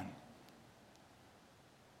someone.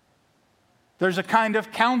 There's a kind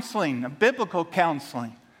of counseling, a biblical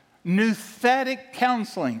counseling, nouthetic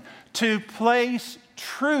counseling, to place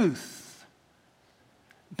truth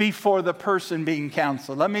before the person being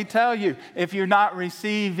counseled. Let me tell you, if you're not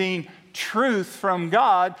receiving truth from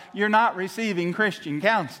God, you're not receiving Christian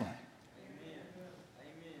counseling.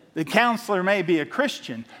 The counselor may be a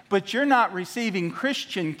Christian, but you're not receiving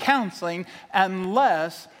Christian counseling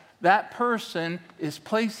unless that person is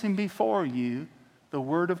placing before you the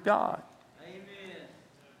Word of God. Amen.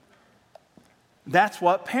 That's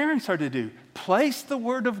what parents are to do. Place the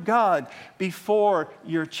Word of God before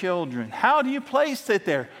your children. How do you place it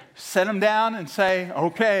there? Set them down and say,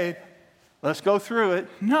 okay, let's go through it.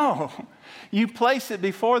 No. You place it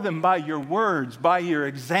before them by your words, by your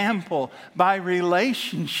example, by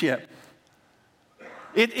relationship.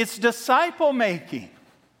 It's disciple making.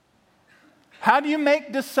 How do you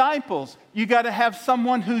make disciples? You got to have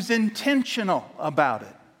someone who's intentional about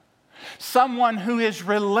it. Someone who is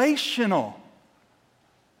relational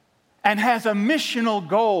and has a missional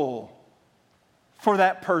goal for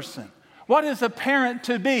that person. What is a parent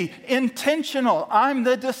to be? Intentional. I'm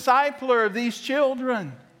the discipler of these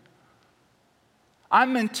children.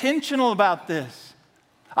 I'm intentional about this.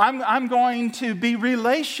 I'm going to be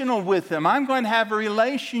relational with them. I'm going to have a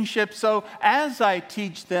relationship so as I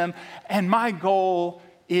teach them, and my goal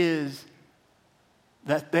is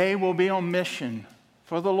that they will be on mission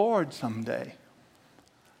for the Lord someday.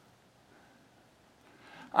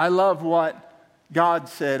 I love what God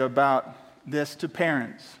said about this to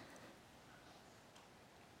parents.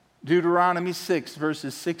 Deuteronomy 6,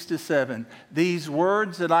 verses 6 to 7. These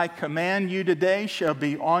words that I command you today shall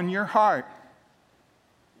be on your heart.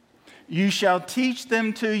 You shall teach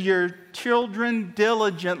them to your children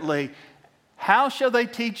diligently. How shall they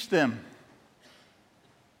teach them?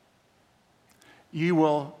 You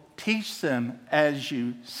will teach them as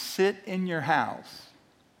you sit in your house,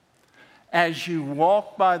 as you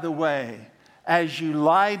walk by the way, as you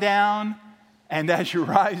lie down, and as you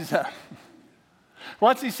rise up.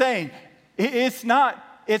 What's he saying? It's not,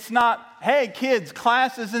 hey kids,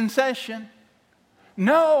 class is in session.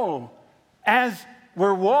 No, as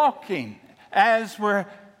we're walking, as we're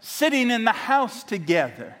sitting in the house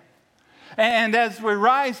together, and as we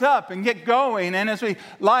rise up and get going, and as we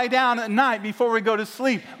lie down at night before we go to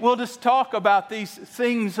sleep, we'll just talk about these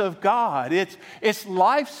things of God. It's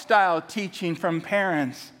lifestyle teaching from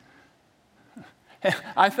parents.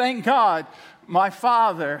 I thank God, my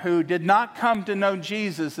father, who did not come to know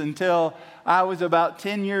Jesus until I was about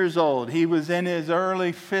 10 years old. He was in his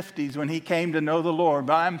early 50s when he came to know the Lord.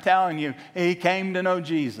 But I'm telling you, he came to know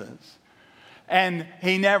Jesus. And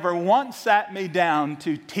he never once sat me down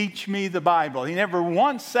to teach me the Bible. He never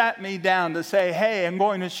once sat me down to say, hey, I'm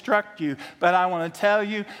going to instruct you. But I want to tell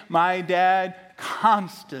you, my dad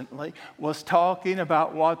constantly was talking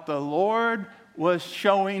about what the Lord was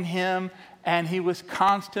showing him. And he was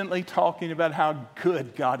constantly talking about how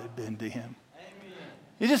good God had been to him. Amen.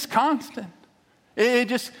 It's just constant. It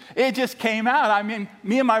just came out. I mean,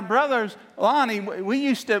 me and my brothers, Lonnie, we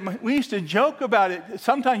used to joke about it.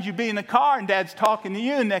 Sometimes you'd be in the car and Dad's talking to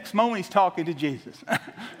you, and the next moment he's talking to Jesus.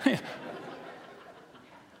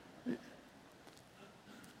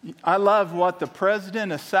 I love what the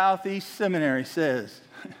president of Southeast Seminary says.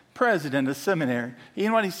 President of seminary. You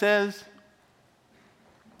know what he says?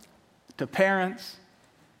 To parents,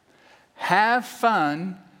 have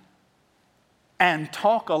fun and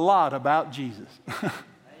talk a lot about Jesus.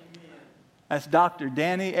 That's Dr.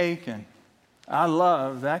 Danny Aiken. I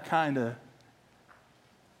love that kind of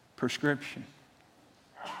prescription.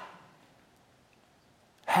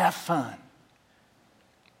 Have fun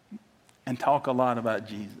and talk a lot about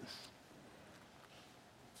Jesus.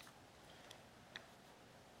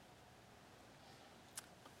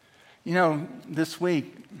 You know, this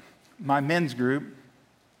week, my men's group,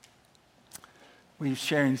 we're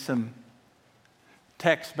sharing some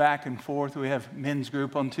texts back and forth. We have men's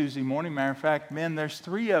group on Tuesday morning. Matter of fact, men, there's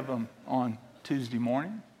 3 of them on Tuesday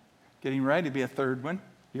morning. Getting ready to be a 3rd one.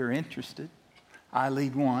 You're interested. I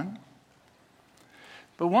lead one.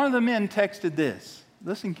 But one of the men texted this.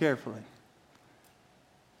 Listen carefully.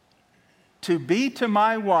 To be to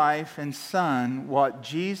my wife and son what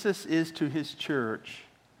Jesus is to his church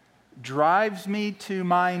drives me to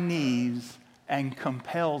my knees and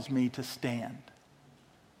compels me to stand.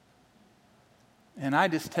 And I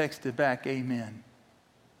just texted back, amen.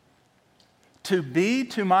 To be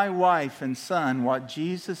to my wife and son what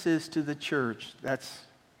Jesus is to the church, that's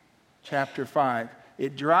chapter 5.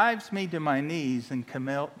 It drives me to my knees and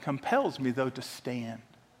compels me, though, to stand.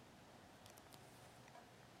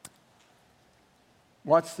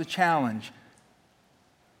 What's the challenge?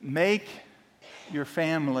 Make your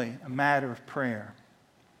family a matter of prayer.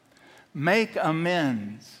 Make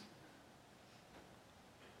amends.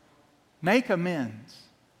 Make amends.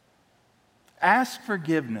 Ask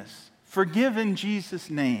forgiveness. Forgive in Jesus'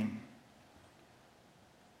 name.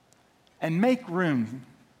 And make room.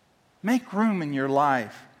 Make room in your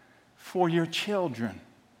life for your children.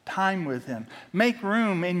 Time with them. Make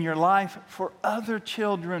room in your life for other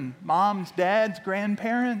children. Moms, dads,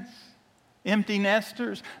 grandparents. Empty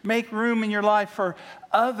nesters. Make room in your life for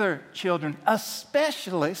other children.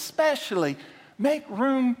 Especially, make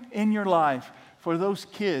room in your life for those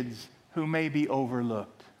kids who may be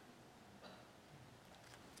overlooked.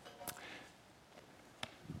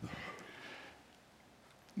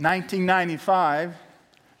 In 1995,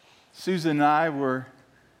 Susan and I were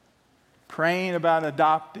praying about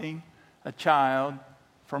adopting a child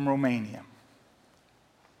from Romania.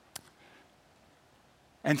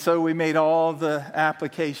 And so we made all the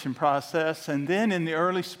application process. And then in the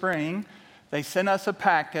early spring, they sent us a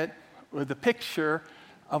packet with a picture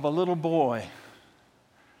of a little boy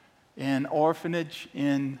in an orphanage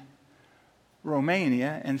in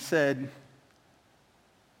Romania and said,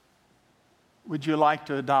 would you like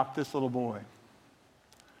to adopt this little boy?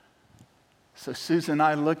 So Susan and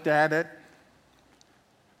I looked at it.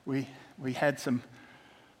 We had some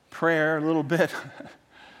prayer a little bit.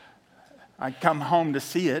 I come home to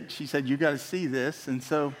see it. She said, you got to see this. And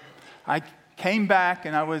so I came back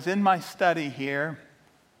and I was in my study here.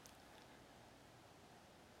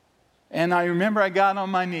 And I remember I got on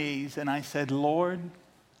my knees and I said, Lord,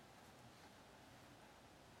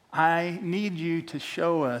 I need you to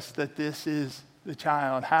show us that this is the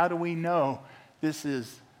child. How do we know this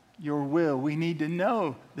is your will? We need to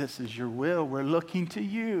know this is your will. We're looking to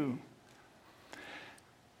you.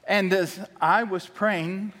 And as I was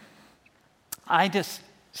praying, I just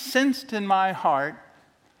sensed in my heart,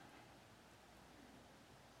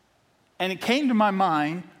 and it came to my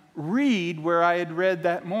mind, read where I had read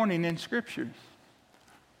that morning in Scriptures.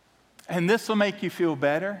 And this will make you feel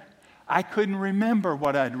better. I couldn't remember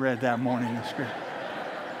what I'd read that morning in Scripture.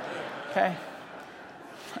 Okay?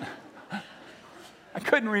 I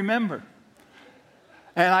couldn't remember.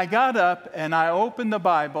 And I got up and I opened the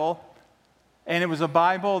Bible, and it was a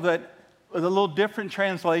Bible that with a little different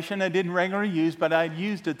translation I didn't regularly use, but I'd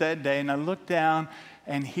used it that day. And I looked down,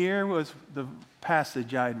 and here was the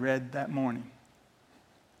passage I'd read that morning.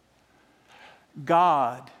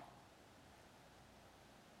 God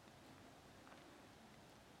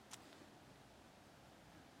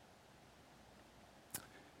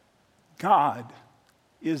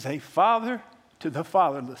is a father to the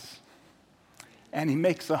fatherless, and he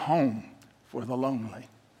makes a home for the lonely.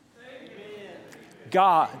 Amen.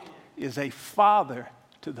 God is a father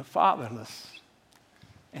to the fatherless,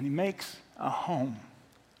 and he makes a home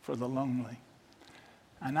for the lonely.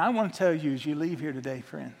 And I want to tell you as you leave here today,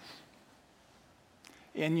 friends,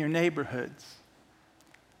 in your neighborhoods,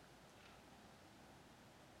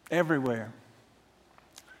 everywhere,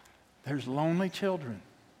 there's lonely children.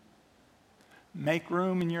 Make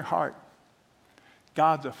room in your heart.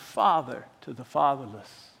 God's a father to the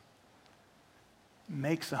fatherless.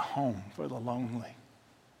 Makes a home for the lonely.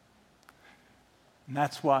 And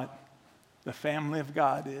that's what the family of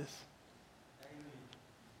God is. Amen.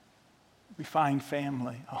 We find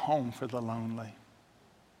family, a home for the lonely.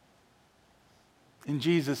 In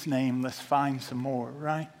Jesus' name, let's find some more,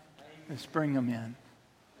 right? Amen. Let's bring them in. Amen.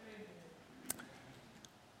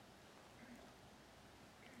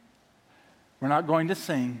 We're not going to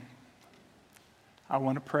sing. I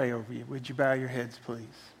want to pray over you. Would you bow your heads, please?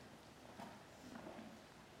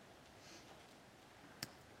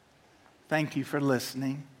 Thank you for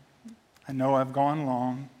listening. I know I've gone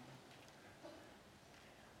long,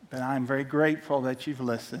 but I'm very grateful that you've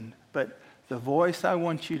listened. But the voice I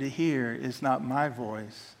want you to hear is not my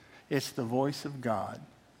voice. It's the voice of God.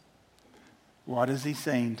 What is he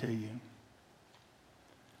saying to you?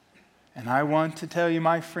 And I want to tell you,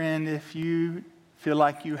 my friend, if you feel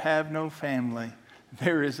like you have no family,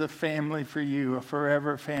 there is a family for you, a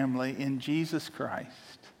forever family in Jesus Christ.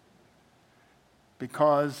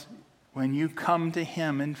 Because when you come to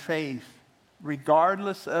him in faith,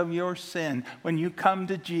 regardless of your sin, when you come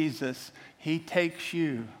to Jesus, he takes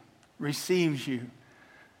you, receives you,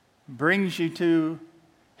 brings you to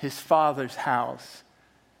his Father's house,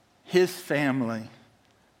 his family,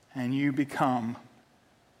 and you become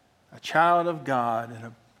a child of God and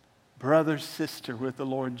a brother, sister with the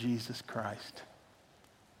Lord Jesus Christ.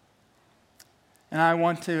 And I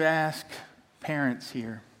want to ask parents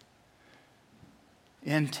here,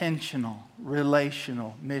 intentional,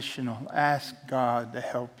 relational, missional, ask God to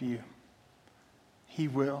help you. He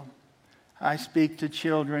will. I speak to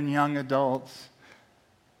children, young adults.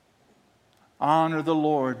 Honor the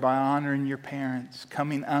Lord by honoring your parents,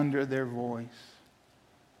 coming under their voice.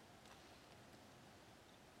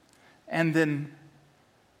 And then,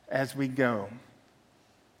 as we go,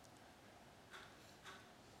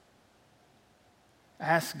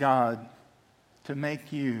 ask God to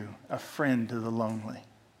make you a friend to the lonely.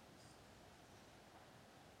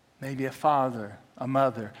 Maybe a father, a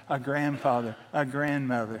mother, a grandfather, a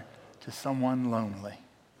grandmother to someone lonely.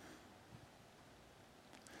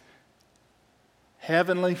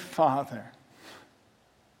 Heavenly Father,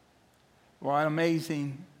 what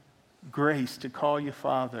amazing grace to call you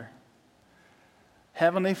Father.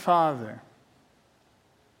 Heavenly Father,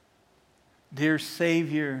 dear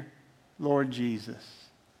Savior, Lord Jesus,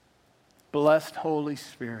 blessed Holy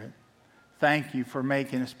Spirit, thank you for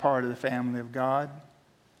making us part of the family of God.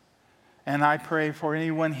 And I pray for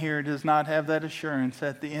anyone here who does not have that assurance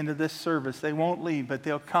at the end of this service, they won't leave, but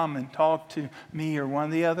they'll come and talk to me or one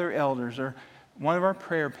of the other elders or one of our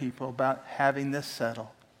prayer people about having this settled.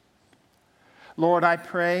 Lord, I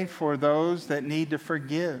pray for those that need to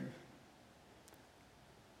forgive.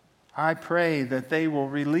 I pray that they will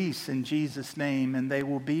release in Jesus' name and they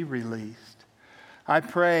will be released. I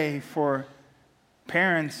pray for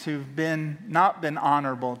parents who've not been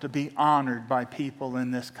honorable to be honored by people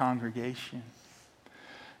in this congregation.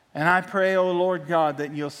 And I pray, oh Lord God,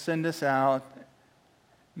 that you'll send us out,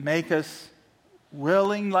 make us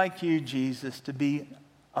willing like you, Jesus, to be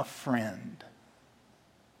a friend.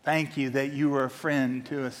 Thank you that you were a friend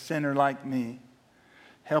to a sinner like me.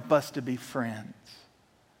 Help us to be friends.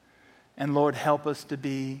 And Lord, help us to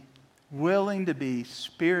be willing to be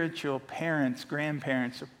spiritual parents,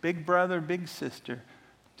 grandparents, a big brother, big sister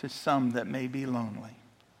to some that may be lonely.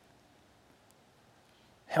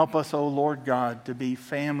 Help us, O Lord God, to be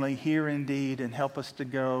family here indeed, and help us to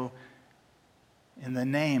go in the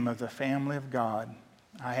name of the family of God.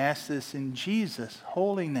 I ask this in Jesus'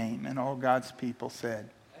 holy name, and all God's people said,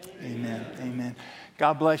 Amen. Amen.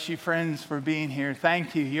 God bless you, friends, for being here.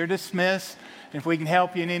 Thank you. You're dismissed. If we can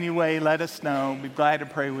help you in any way, let us know. We'd be glad to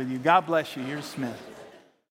pray with you. God bless you. You're dismissed.